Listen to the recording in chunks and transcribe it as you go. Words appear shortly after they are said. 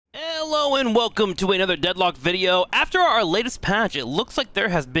Hello and welcome to another Deadlock video. After our latest patch, it looks like there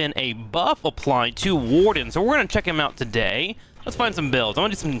has been a buff applied to Warden, so we're going to check him out today. Let's find some builds. I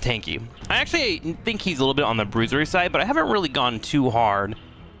want to do something tanky. I actually think he's a little bit on the bruisery side, but I haven't really gone too hard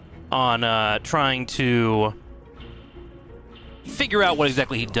on trying to figure out what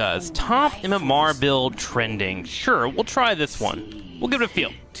exactly he does. Top MMR build trending. Sure, we'll try this one. We'll give it a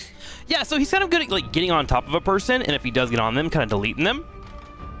feel. Yeah, so he's kind of good at like getting on top of a person, and if he does get on them, kind of deleting them.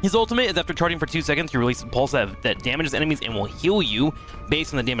 His ultimate is after charging for 2 seconds, you release a pulse that damages enemies and will heal you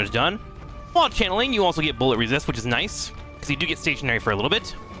based on the damage done. While channeling, you also get bullet resist, which is nice, because you do get stationary for a little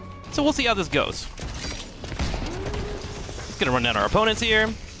bit. So we'll see how this goes. Just gonna run down our opponents here,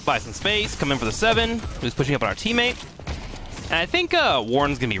 buy some space, come in for the 7, who's pushing up on our teammate. And I think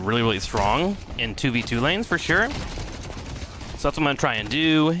Warren's gonna be really strong in 2v2 lanes for sure. So that's what I'm gonna try and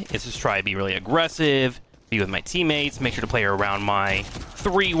do, is just try to be really aggressive, be with my teammates, make sure to play around my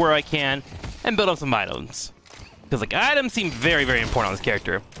 3 where I can, and build up some items. Because like items seem very important on this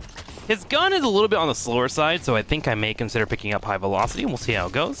character. His gun is a little bit on the slower side, so I think I may consider picking up high velocity. We'll see how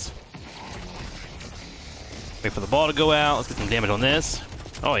it goes. Wait for the ball to go out. Let's get some damage on this.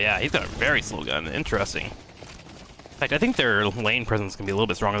 Oh yeah, he's got a very slow gun. Interesting. In fact, I think their lane presence can be a little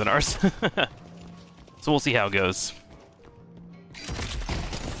bit stronger than ours. So we'll see how it goes.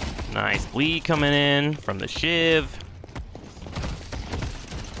 Nice bleed coming in from the Shiv.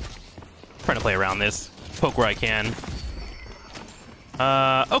 Trying to play around this. Poke where I can.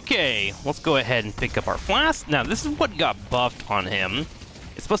 Okay, let's go ahead and pick up our flask. Now, this is what got buffed on him.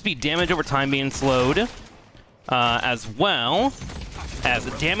 It's supposed to be damage over time being slowed, as well as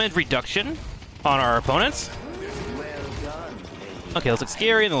damage reduction on our opponents. Okay, let's look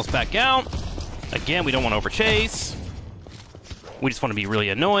scary, and then let's back out. Again, we don't want to overchase. We just want to be really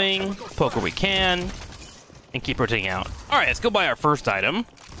annoying, poke where we can, and keep rotating out. Alright, let's go buy our first item.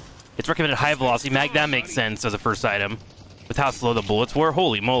 It's recommended high velocity mag. That makes sense as a first item. With how slow the bullets were.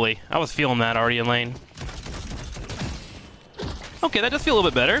 Holy moly. I was feeling that already in lane. Okay, that does feel a little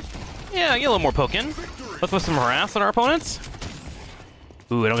bit better. Yeah, get a little more poking. Let's put some harass on our opponents.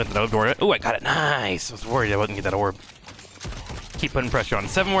 Ooh, I don't get that orb. Ooh, I got it. Nice. I was worried I wouldn't get that orb. Keep putting pressure on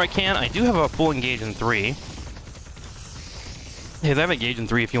 7 where I can. I do have a full engage in 3. Hey, I have a gauge in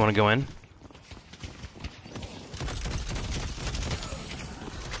 3 if you want to go in.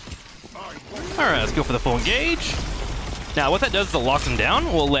 Alright, let's go for the full engage. Now, what that does is it locks him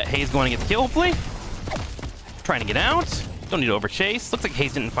down. We'll let Hayes go in and get the kill, hopefully. Trying to get out. Don't need to overchase. Looks like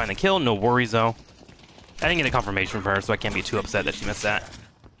Hayes didn't find the kill. No worries, though. I didn't get a confirmation from her, so I can't be too upset that she missed that.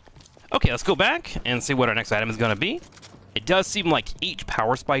 Okay, let's go back and see what our next item is going to be. It does seem like each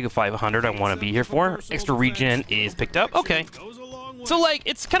power spike of 500 I want to be here for. Extra regen is picked up. Okay. So, like,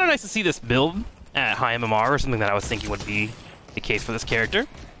 it's kind of nice to see this build at high MMR, or something that I was thinking would be the case for this character.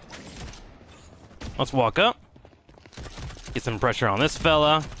 Let's walk up. Get some pressure on this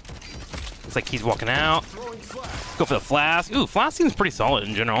fella. Looks like he's walking out. Go for the flask. Ooh, flask seems pretty solid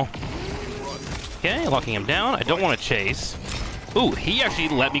in general. Okay, locking him down. I don't want to chase. Ooh, he actually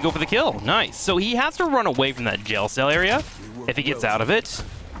let me go for the kill. Nice. So he has to run away from that jail cell area. If he gets out of it,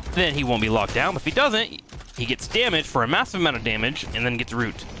 then he won't be locked down. But if he doesn't, he gets damage for a massive amount of damage and then gets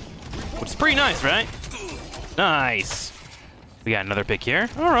root. Which is pretty nice, right? Nice. We got another pick here.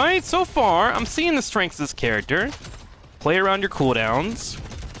 Alright, so far, I'm seeing the strengths of this character. Play around your cooldowns.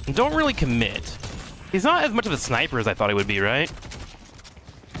 And don't really commit. He's not as much of a sniper as I thought he would be, right?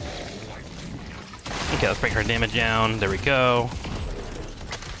 Okay, let's bring her damage down. There we go.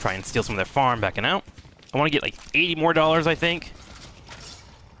 Try and steal some of their farm, backing out. I want to get like $80 more, I think.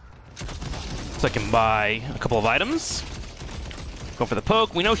 So I can buy a couple of items. Go for the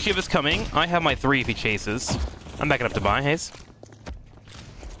poke. We know Shiv is coming. I have my 3 if he chases. I'm backing up to buy, Hayes.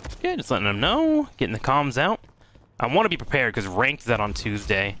 Okay, just letting him know. Getting the comms out. I want to be prepared because ranked is out on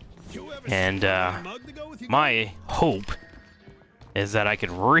Tuesday. And my hope is that I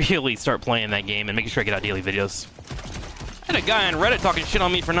could really start playing that game and making sure I get out daily videos. I had a guy on Reddit talking shit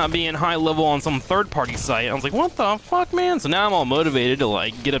on me for not being high level on some third-party site. I was like, what the fuck, man? So now I'm all motivated to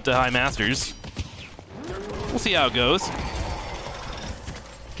like get up to high masters. We'll see how it goes.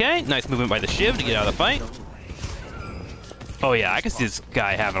 Okay, nice movement by the Shiv to get out of the fight. Oh yeah, I can see this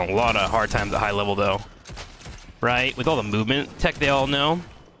guy having a lot of hard times at high level though. Right? With all the movement tech they all know.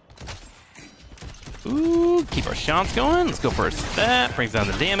 Ooh, keep our shots going. Let's go first. That brings down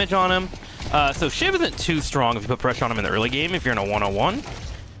the damage on him. So Shiv isn't too strong if you put pressure on him in the early game if you're in a one-on-one.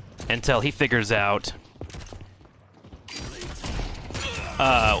 Until he figures out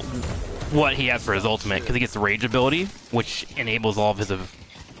what he has for his ultimate, because he gets the rage ability, which enables all of his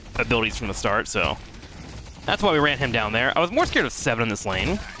abilities from the start, so that's why we ran him down there. I was more scared of 7 in this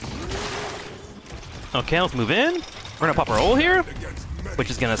lane. Okay, let's move in. We're gonna pop our ult here, which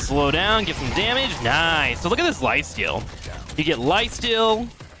is gonna slow down, get some damage. Nice. So look at this lifesteal. You get lifesteal,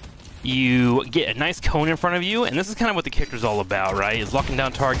 you get a nice cone in front of you, and this is kind of what the character's all about, right? Is locking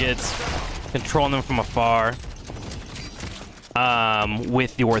down targets, controlling them from afar,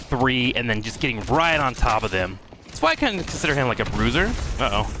 with your 3, and then just getting right on top of them. That's why I kind of consider him like a bruiser.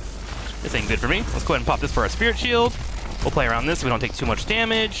 Uh-oh. This ain't good for me. Let's go ahead and pop this for our spirit shield. We'll play around this so we don't take too much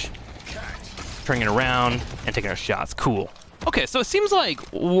damage. Turning it around and taking our shots. Cool. Okay, so it seems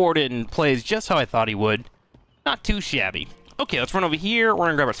like Warden plays just how I thought he would. Not too shabby. Okay, let's run over here. We're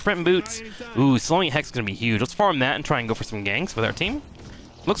gonna grab our sprint boots. Ooh, slowing hex is gonna be huge. Let's farm that and try and go for some ganks with our team.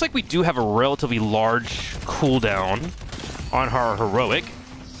 Looks like we do have a relatively large cooldown on our heroic.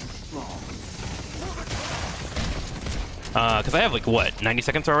 Because I have like, what, 90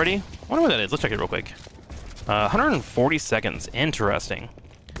 seconds already? I wonder what that is. Let's check it real quick. 140 seconds. Interesting.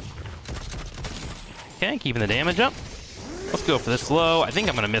 Okay, keeping the damage up. Let's go for this slow. I think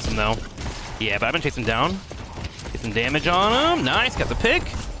I'm going to miss him, though. Yeah, but I've been chasing down. Get some damage on him. Nice, got the pick.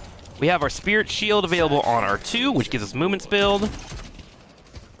 We have our Spirit Shield available on R2, which gives us movement build.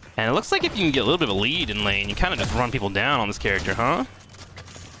 And it looks like if you can get a little bit of a lead in lane, you kind of just run people down on this character, huh?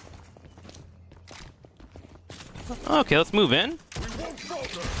 Okay, let's move in.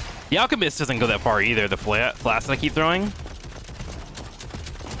 The Alchemist doesn't go that far either, the flask that I keep throwing.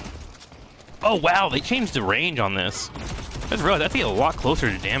 Oh, wow, they changed the range on this. That's real. That's a lot closer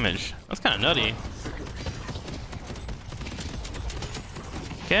to damage. That's kind of nutty.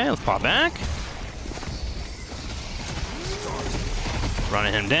 Okay, let's pop back.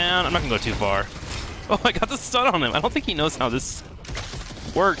 Running him down. I'm not gonna go too far. Oh, I got the stun on him. I don't think he knows how this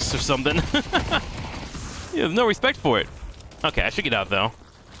works or something. He has no respect for it. Okay, I should get out though,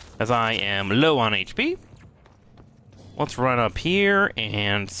 as I am low on HP. Let's run up here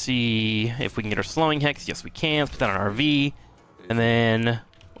and see if we can get our slowing hex. Yes, we can. Let's put that on RV. And then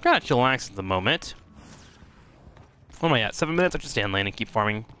we're kind of chillax at the moment. What am I at? 7 minutes? I just stay in lane and keep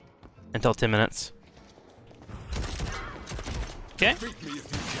farming until 10 minutes. Okay.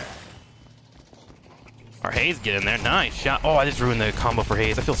 Our Haze get in there. Nice shot. Oh, I just ruined the combo for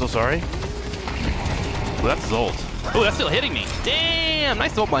Haze. I feel so sorry. Ooh, that's his ult. Oh, that's still hitting me. Damn,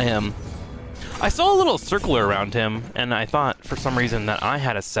 nice ult by him. I saw a little circler around him, and I thought for some reason that I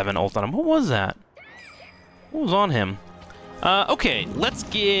had a 7 ult on him. What was that? What was on him? Okay, let's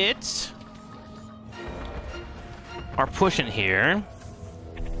get our push in here.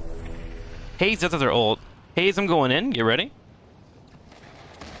 Haze does their ult. Haze, I'm going in. Get ready.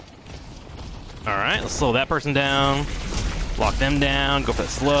 Alright, let's slow that person down. Lock them down. Go for the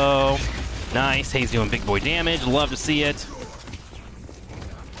slow. Nice. Haze doing big boy damage. Love to see it.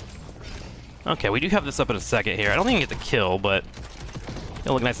 Okay, we do have this up in a second here. I don't think I can get the kill, but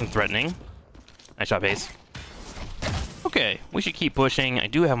it'll look nice and threatening. Nice shot, Haze. Okay, we should keep pushing. I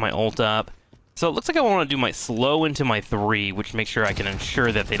do have my ult up. So it looks like I want to do my slow into my 3, which makes sure I can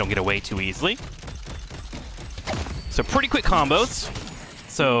ensure that they don't get away too easily. So pretty quick combos.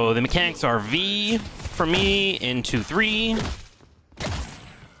 So the mechanics are V for me into 3.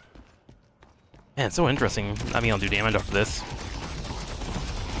 Man, so interesting. I mean, I'll do damage after this.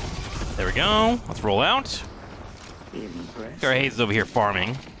 There we go. Let's roll out. Our Haze is over here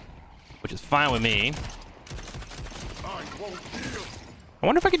farming, which is fine with me. I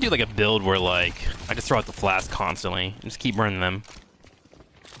wonder if I could do like a build where like I just throw out the flask constantly and just keep burning them.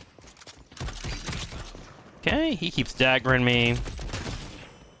 Okay, he keeps daggering me.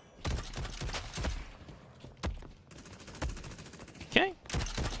 Okay.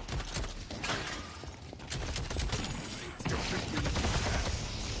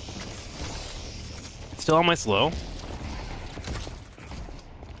 Still on my slow.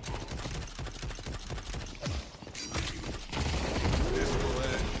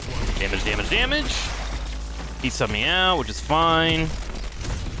 Damage, damage, damage. He subbed me out, which is fine.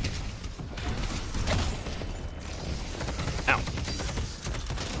 Ow.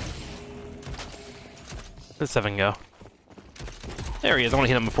 Where'd 7 go? There he is. I want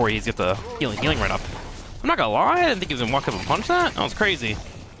to hit him before he's got the healing right up. I'm not gonna lie, I didn't think he was gonna walk up and punch that. That was crazy.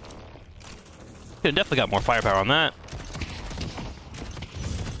 Could have definitely got more firepower on that.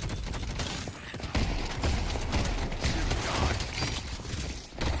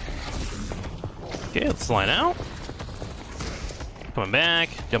 Okay, let's slide out. Coming back,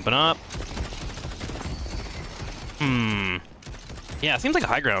 jumping up. Yeah, it seems like a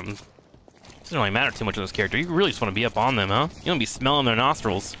high ground doesn't really matter too much on this character. You really just want to be up on them, huh? You want to be smelling their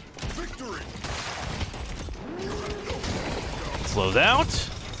nostrils. Slows out.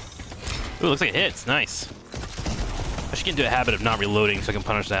 Ooh, looks like it hits. Nice. I should get into a habit of not reloading so I can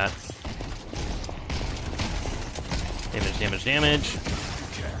punish that. Damage, damage, damage.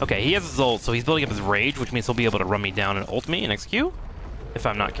 Okay, he has his ult, so he's building up his rage, which means he'll be able to run me down and ult me and XQ if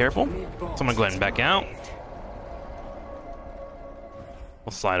I'm not careful. So I'm gonna go ahead and back out.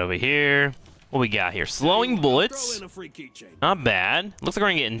 We'll slide over here. What we got here? Slowing bullets. Not bad. Looks like we're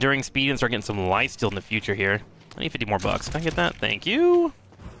gonna get enduring speed and start getting some lifesteal in the future here. I need 50 more bucks. Can I get that? Thank you.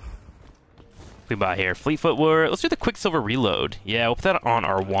 We buy here fleet footwear. Let's do the quicksilver reload. Yeah, we'll put that on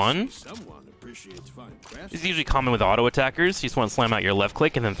R1. This is usually common with auto attackers. You just want to slam out your left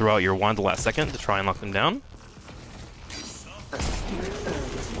click and then throw out your one at the last second to try and lock them down.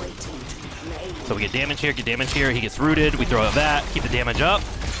 So we get damage here, get damage here. He gets rooted. We throw out that, keep the damage up,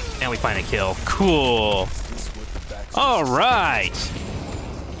 and we find a kill. Cool. All right.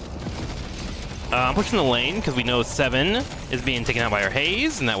 I'm pushing the lane because we know 7 is being taken out by our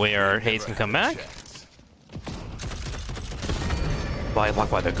haze, and that way our haze can come back. Body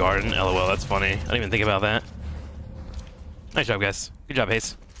blocked by the garden. LOL, that's funny. I didn't even think about that. Nice job, guys. Good job,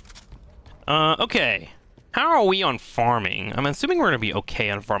 haze. Okay. How are we on farming? I'm assuming we're going to be okay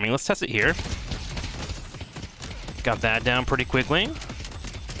on farming. Let's test it here. Got that down pretty quickly.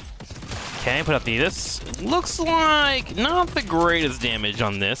 Okay, put up this. Looks like not the greatest damage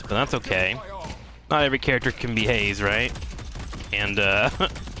on this, but that's okay. Not every character can be haze, right? And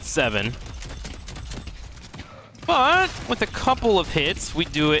 7. But with a couple of hits, we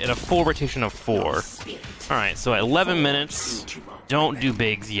do it in a full rotation of 4. Alright, so at 11 minutes, don't do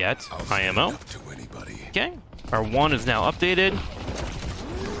bigs yet. IMO. Okay, our 1 is now updated.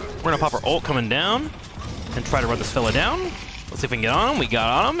 We're gonna pop our ult coming down and try to run this fella down. Let's see if we can get on him. We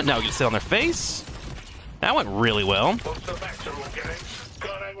got on him. Now we get to sit on their face. That went really well.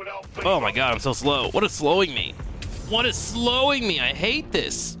 Oh my god, I'm so slow. What is slowing me? What is slowing me? I hate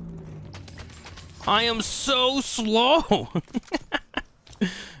this. I am so slow.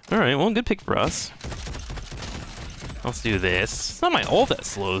 Alright, well, good pick for us. Let's do this. It's not my ult that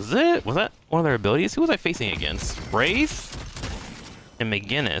slows it. Was that one of their abilities? Who was I facing against? Wraith and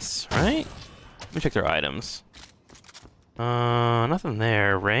McGinnis, right? Let me check their items. Nothing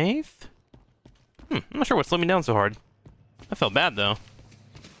there. Wraith? I'm not sure what slowed me down so hard. I felt bad, though.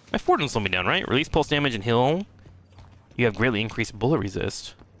 My 4 didn't slow me down, right? Release pulse damage and heal. You have greatly increased bullet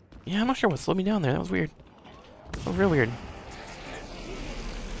resist. Yeah, I'm not sure what slowed me down there. That was weird. That was real weird.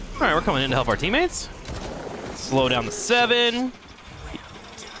 Alright, we're coming in to help our teammates. Slow down to 7.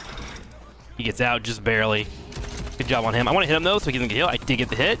 He gets out just barely. Good job on him. I want to hit him, though, so he doesn't get healed. I did get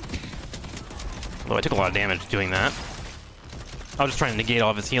the hit. Although I took a lot of damage doing that. I was just trying to negate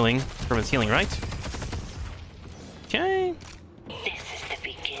all of his healing from his healing, right? Okay.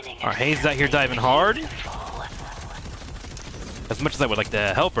 Our haze is out here diving hard. As much as I would like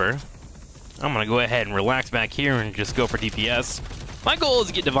to help her, I'm going to go ahead and relax back here and just go for DPS. My goal is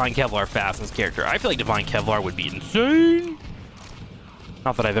to get Divine Kevlar fast in this character. I feel like Divine Kevlar would be insane.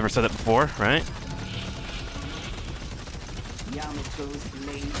 Not that I've ever said that before, right?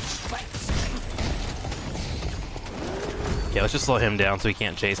 Okay, let's just slow him down so he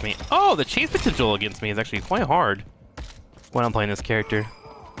can't chase me. Oh, the chase potential against me is actually quite hard when I'm playing this character.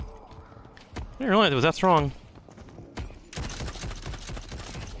 I didn't realize it was that strong.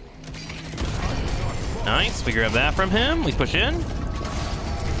 Nice, we grab that from him. We push in.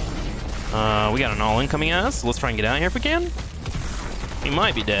 We got an all-in coming at us. So let's try and get out of here if we can. He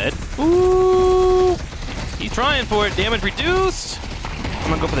might be dead. Ooh! He's trying for it. Damage reduced. I'm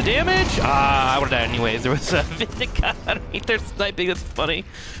gonna go for the damage. I would've died anyways. There was a Vindica underneath there sniping. That's funny.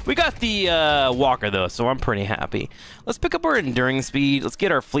 We got the Walker though, so I'm pretty happy. Let's pick up our enduring speed. Let's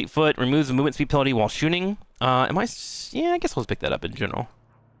get our fleet foot. Removes the movement speed penalty while shooting. Yeah, I guess we'll pick that up in general.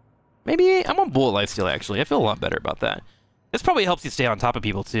 Maybe I'm on bullet lifesteal actually. I feel a lot better about that. This probably helps you stay on top of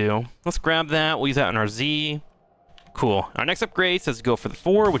people too. Let's grab that. We'll use that on our Z. Cool. Our next upgrade says go for the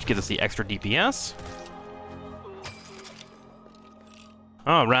 4, which gives us the extra DPS.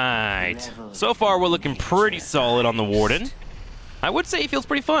 All right. So far, we're looking pretty solid on the Warden. I would say he feels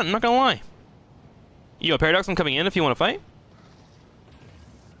pretty fun. I'm not gonna lie. Yo, Paradox, I'm coming in if you want to fight.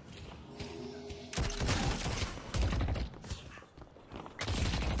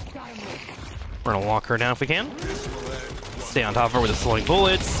 We're gonna lock her down if we can. Stay on top of her with the slowing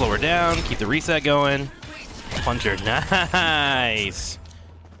bullets. Slow her down. Keep the reset going. Punch her. Nice.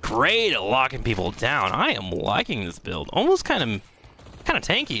 Great at locking people down. I am liking this build. Almost kind of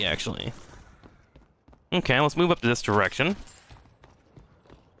tanky, actually. Okay, let's move up to this direction.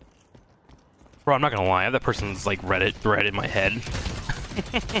 Bro, I'm not gonna lie. That person's like Reddit thread in my head.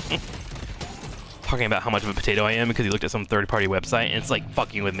 Talking about how much of a potato I am because he looked at some third-party website and it's like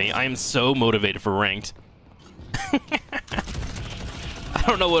fucking with me. I am so motivated for ranked. I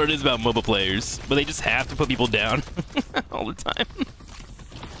don't know what it is about MOBA players, but they just have to put people down all the time.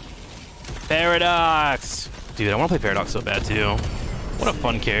 Paradox! Dude, I want to play Paradox so bad, too. What a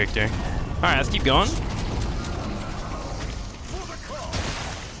fun character. Alright, let's keep going.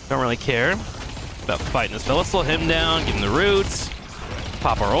 Don't really care about fighting this fella. Let's slow him down, give him the roots.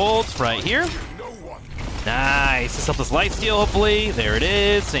 Pop our ults right here. Nice. Let's help this light steal, hopefully. There it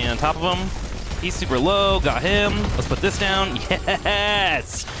is. Stay on top of him. He's super low. Got him. Let's put this down.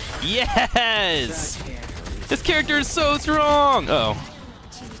 Yes! Yes! This character is so strong! Uh oh.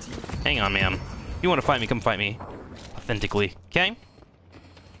 Hang on, man. You want to fight me, come fight me. Authentically. Okay?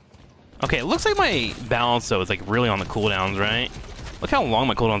 Okay, it looks like my balance, though, is like really on the cooldowns, right? Look how long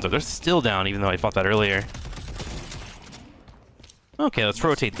my cooldowns are. They're still down, even though I fought that earlier. Okay, let's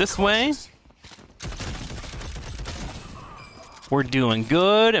rotate this way. We're doing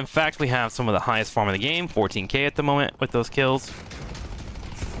good. In fact, we have some of the highest farm in the game. 14k at the moment with those kills.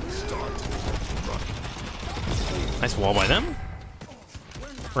 Nice wall by them.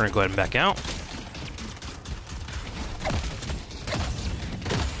 We're gonna go ahead and back out.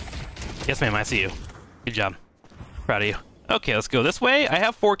 Yes, ma'am, I see you. Good job. Proud of you. Okay, let's go this way. I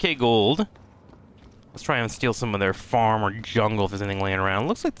have 4k gold. Let's try and steal some of their farm or jungle if there's anything laying around.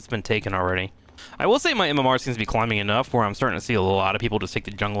 Looks like it's been taken already. I will say my MMR seems to be climbing enough where I'm starting to see a lot of people just take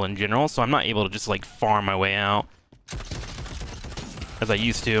the jungle in general, so I'm not able to just like farm my way out as I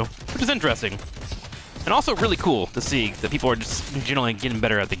used to, which is interesting. And also really cool to see that people are just generally getting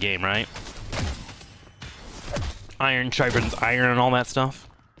better at the game, right? Iron sharpens iron and all that stuff.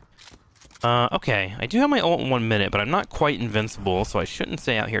 Okay, I do have my ult in 1 minute, but I'm not quite invincible, so I shouldn't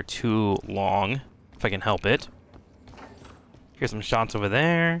stay out here too long, if I can help it. Here's some shots over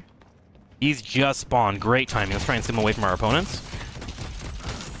there. He's just spawned. Great timing. Let's try and steal him away from our opponents.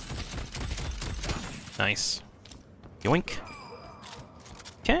 Nice. Yoink.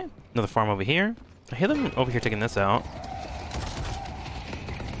 Okay, another farm over here. I hear them over here taking this out.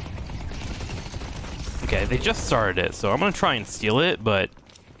 Okay, they just started it, so I'm gonna try and steal it, but...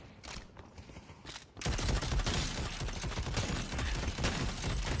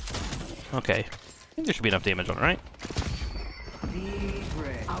 Okay. I think there should be enough damage on it, right?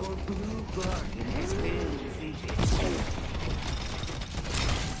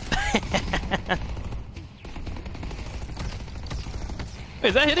 Wait,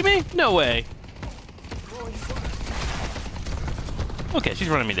 is that hitting me? No way. Okay, she's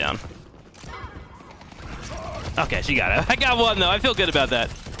running me down. Okay, she got it. I got one, though. I feel good about that.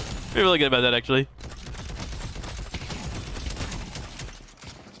 I feel really good about that, actually.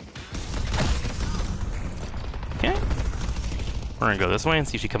 Okay. We're gonna go this way and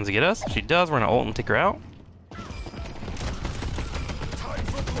see if she comes to get us. If she does, we're gonna ult and take her out.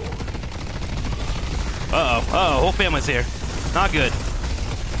 Uh-oh. Uh-oh, whole family's here. Not good.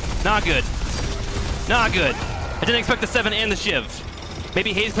 Not good. Not good. I didn't expect the 7 and the Shiv.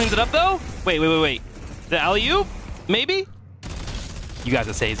 Maybe Haze cleans it up, though? Wait. The alley-oop? Maybe? You got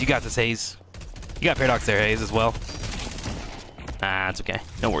this, Haze. You got this, Haze. You got Paradox there, Haze, as well. Ah, it's okay.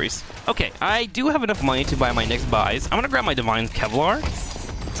 No worries. Okay, I do have enough money to buy my next buys. I'm gonna grab my Divine Kevlar.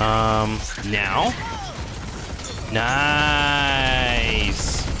 Now.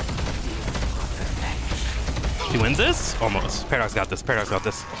 Nice. She wins this? Almost. Paradox got this. Paradox got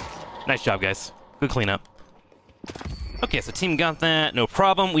this. Nice job, guys. Good cleanup. Okay, so team got that. No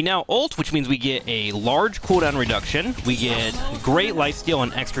problem. We now ult, which means we get a large cooldown reduction. We get great lifesteal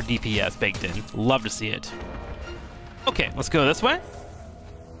and extra DPS baked in. Love to see it. Okay, let's go this way.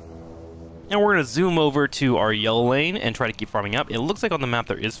 And we're going to zoom over to our yellow lane and try to keep farming up. It looks like on the map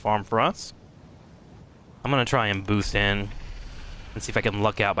there is farm for us. I'm going to try and boost in and see if I can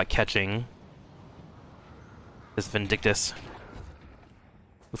luck out by catching this Vindictus.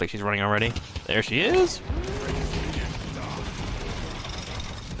 Looks like she's running already. There she is.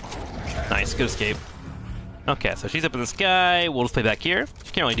 Nice, good escape. Okay, so she's up in the sky. We'll just play back here.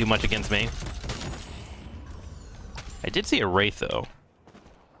 She can't really do much against me. I did see a Wraith, though.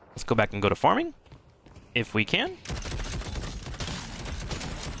 Let's go back and go to farming, if we can.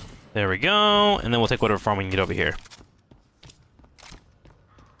 There we go. And then we'll take whatever farm we can get over here.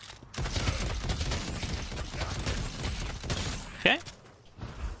 Okay.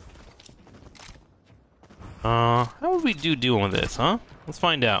 How would we do doing with this, huh? Let's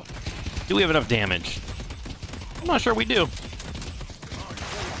find out. Do we have enough damage? I'm not sure we do,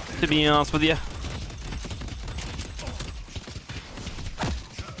 to be honest with you.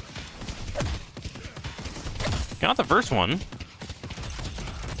 Got the first one.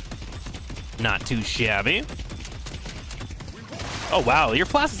 Not too shabby. Oh wow, your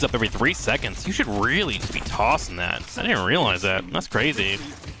flash is up every 3 seconds. You should really just be tossing that. I didn't realize that. That's crazy.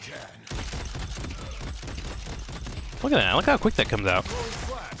 Look at that. Look how quick that comes out.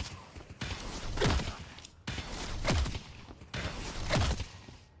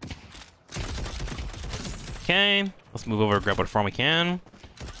 Okay, let's move over and grab what farm we can.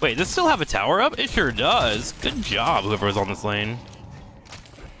 Wait, does it still have a tower up? It sure does. Good job, whoever was on this lane.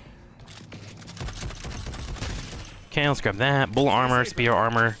 Okay, let's grab that. Bull armor, spear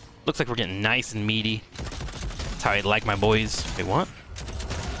armor. Looks like we're getting nice and meaty. That's how I like my boys. Wait, what?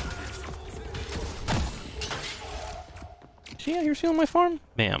 Is she out here stealing my farm?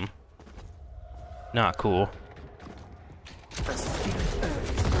 Bam. Not cool.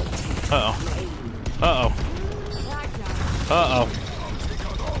 Uh-oh. Uh-oh. Uh-oh.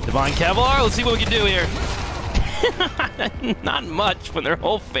 Divine Kevlar, let's see what we can do here. Not much when their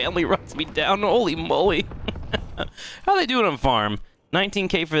whole family runs me down. Holy moly. How are they doing on farm?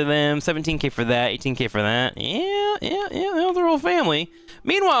 19k for them, 17k for that, 18k for that. Yeah, that was their whole family.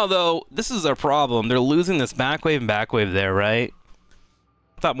 Meanwhile, though, this is our problem. They're losing this back wave and back wave there, right?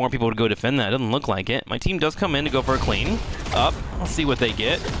 I thought more people would go defend that. It doesn't look like it. My team does come in to go for a clean. Up. Let's see what they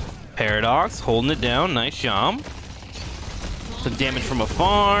get. Paradox, holding it down. Nice job. Some damage from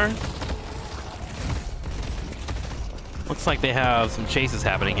afar. Looks like they have some chases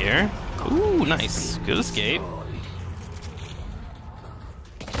happening here. Ooh, nice. Good escape.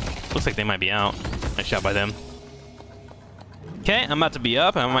 Looks like they might be out. Nice shot by them. Okay, I'm about to be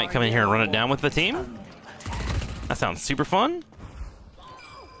up. I might come in here and run it down with the team. That sounds super fun.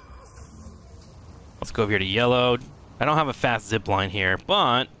 Let's go over here to yellow. I don't have a fast zip line here,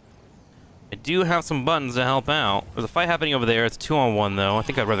 but I do have some buttons to help out. There's a fight happening over there. It's 2-on-1 though. I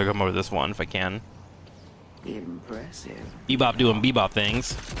think I'd rather come over this one if I can. Impressive. Bebop doing bebop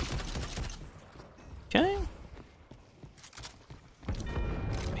things. Okay.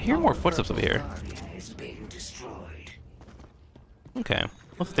 I hear more footsteps over here. Okay.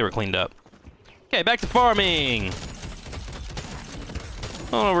 Looks like they were cleaned up. Okay, back to farming.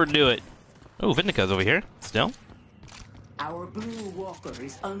 Don't overdo it. Oh, Vindica's over here. Still. Our blue walker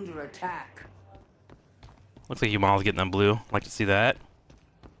is under attack. Looks like Yumal's getting on blue. Like to see that.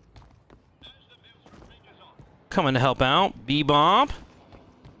 Coming to help out. Bebop.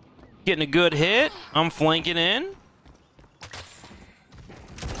 Getting a good hit. I'm flanking in.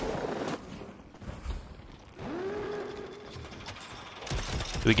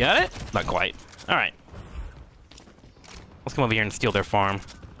 Do we got it? Not quite. Alright. Let's come over here and steal their farm.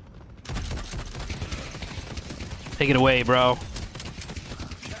 Take it away, bro.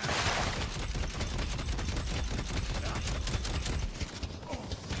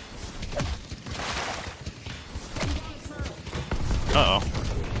 Uh-oh.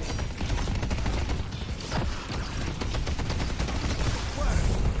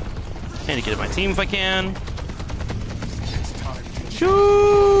 I need to get my team if I can.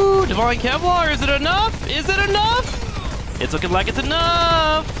 Shoo! Divine Kevlar, is it enough? Is it enough? It's looking like it's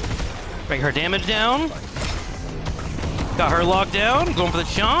enough. Bring her damage down. Got her locked down. Going for the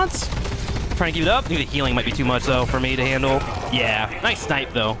shots. Trying to keep it up. I think the healing might be too much, though, for me to handle. Yeah. Nice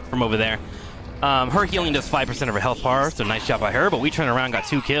snipe, though, from over there. Her healing does 5% of her health bar, so nice shot by her, but we turned around and got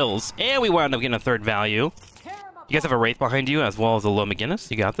 2 kills. And we wound up getting a 3rd value. You guys have a Wraith behind you, as well as a low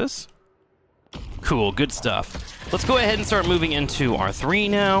McGinnis. You got this? Cool. Good stuff. Let's go ahead and start moving into R3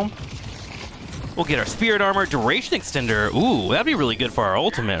 now. We'll get our Spirit Armor. Duration Extender. Ooh, that'd be really good for our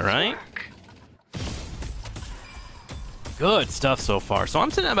ultimate, right? Good stuff so far. So I'm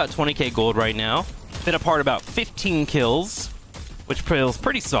sitting at about 20k gold right now. Been a part about 15 kills, which feels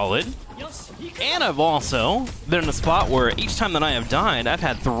pretty solid. And I've also been in a spot where each time that I have died, I've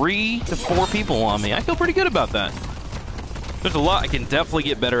had 3 to 4 people on me. I feel pretty good about that. There's a lot I can definitely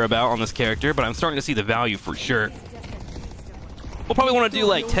get better about on this character, but I'm starting to see the value for sure. We'll probably want to do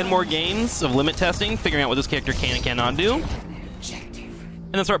like 10 more games of limit testing, figuring out what this character can and cannot do.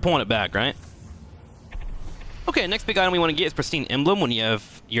 And then start pulling it back, right? Okay, next big item we want to get is Pristine Emblem when you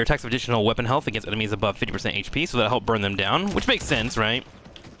have your attacks of additional weapon health against enemies above 50% HP, so that'll help burn them down, which makes sense, right?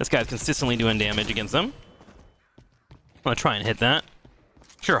 This guy's consistently doing damage against them. I'm gonna try and hit that.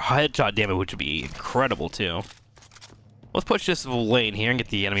 Sure, headshot damage, which would be incredible too. Let's push this lane here and get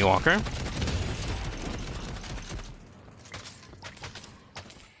the enemy walker.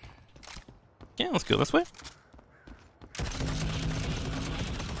 Yeah, let's go this way.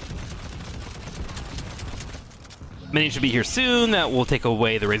 Mini should be here soon. That will take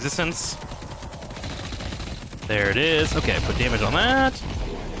away the resistance. There it is. Okay, put damage on that.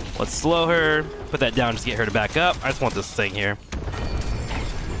 Let's slow her. Put that down just to get her to back up. I just want this thing here.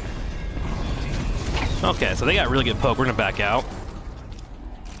 Okay, so they got really good poke. We're gonna back out.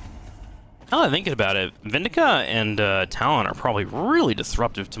 Now that I'm thinking about it, Vindica and Talon are probably really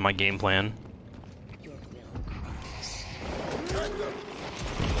disruptive to my game plan.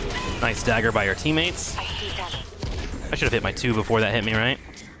 Nice dagger by your teammates. I should have hit my 2 before that hit me, right?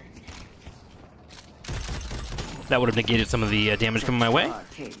 That would have negated some of the damage coming my way.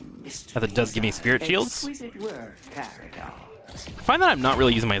 As it does give me spirit shields. I find that I'm not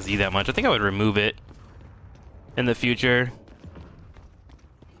really using my Z that much. I think I would remove it in the future.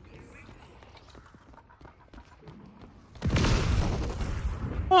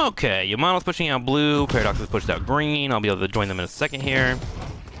 Okay, Yamano's pushing out blue, Paradox has pushed out green. I'll be able to join them in a second here.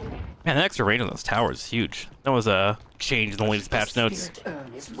 Man, the extra range on those towers is huge. That was a change in the latest patch notes.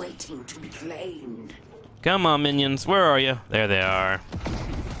 Come on, minions, where are you? There they are.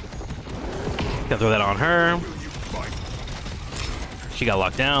 Gotta throw that on her. She got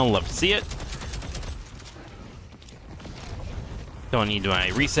locked down, love to see it. Don't need my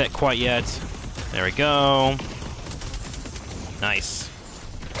reset quite yet. There we go. Nice.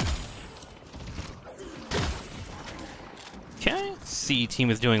 Okay, C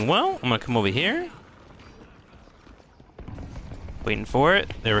team is doing well. I'm gonna come over here. Waiting for it.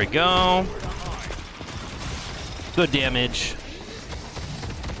 There we go. Good damage.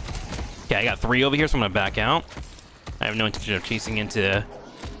 Okay, I got 3 over here, so I'm gonna back out. I have no intention of chasing into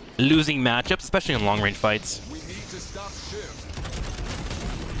losing matchups, especially in long-range fights.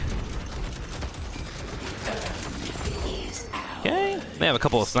 Okay, they have a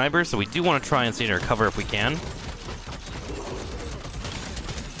couple of snipers, so we do want to try and stay in our cover if we can.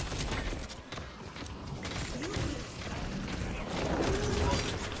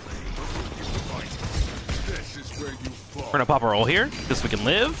 We're gonna pop a roll here, just so we can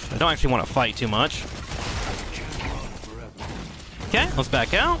live. I don't actually want to fight too much. Okay, let's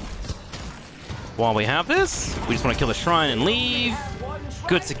back out. While we have this, we just want to kill the shrine and leave.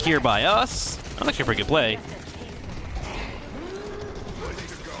 Good secure by us. That's actually a pretty good play.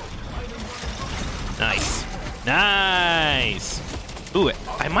 Nice. Nice. Ooh,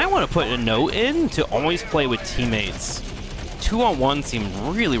 I might want to put a note in to always play with teammates. 2-on-1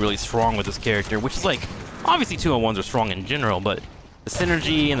 seem really, really strong with this character, which is like, obviously 2-on-1s are strong in general, but the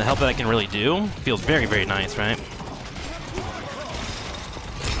synergy and the help that I can really do feels very, very nice, right?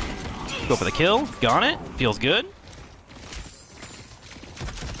 Go for the kill. Got it. Feels good.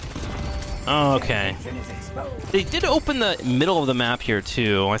 Okay. They did open the middle of the map here,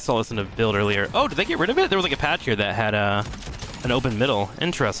 too. I saw this in a build earlier. Oh, did they get rid of it? There was like a patch here that had an open middle.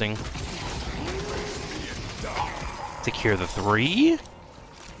 Interesting. Secure the 3.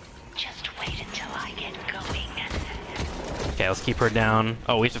 Just wait until I get going. Okay, let's keep her down.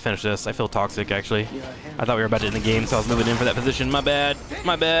 Oh, we have to finish this. I feel toxic, actually. I thought we were about to end the game, so I was moving in for that position. My bad.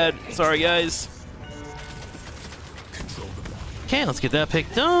 My bad. Sorry, guys. Okay, let's get that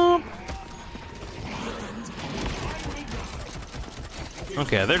picked up.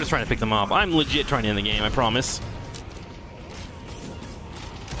 Okay, they're just trying to pick them up. I'm legit trying to end the game, I promise.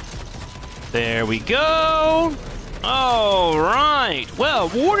 There we go. All right. Well,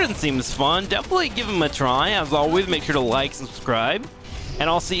 Warden seems fun. Definitely give him a try. As always, make sure to like and subscribe. And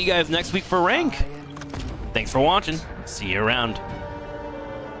I'll see you guys next week for rank. Thanks for watching. See you around.